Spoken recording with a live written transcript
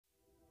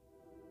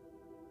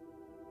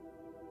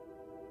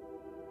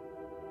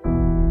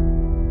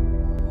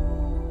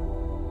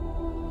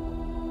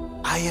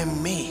I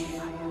am me.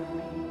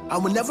 I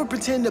will never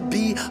pretend to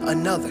be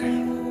another.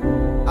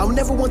 I will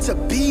never want to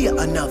be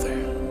another.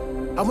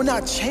 I will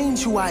not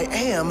change who I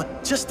am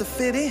just to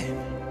fit in.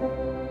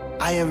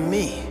 I am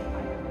me.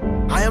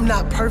 I am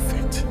not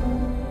perfect,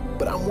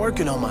 but I'm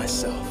working on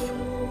myself,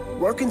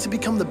 working to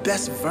become the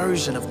best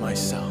version of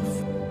myself.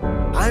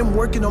 I am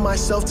working on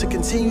myself to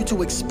continue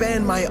to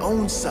expand my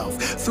own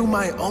self through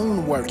my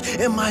own work,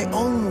 in my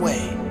own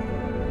way.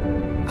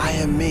 I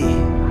am me.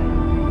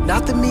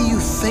 Not the me you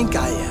think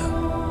I am,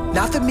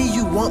 not the me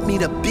you want me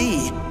to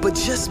be, but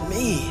just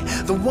me,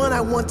 the one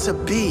I want to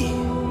be.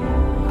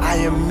 I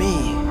am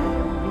me.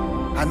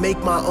 I make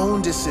my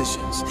own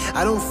decisions.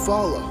 I don't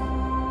follow.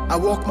 I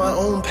walk my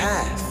own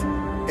path.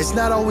 It's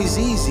not always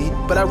easy,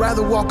 but I'd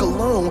rather walk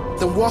alone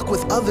than walk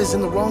with others in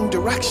the wrong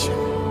direction.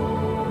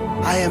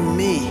 I am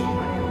me.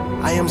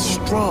 I am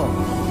strong.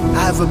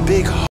 I have a big heart.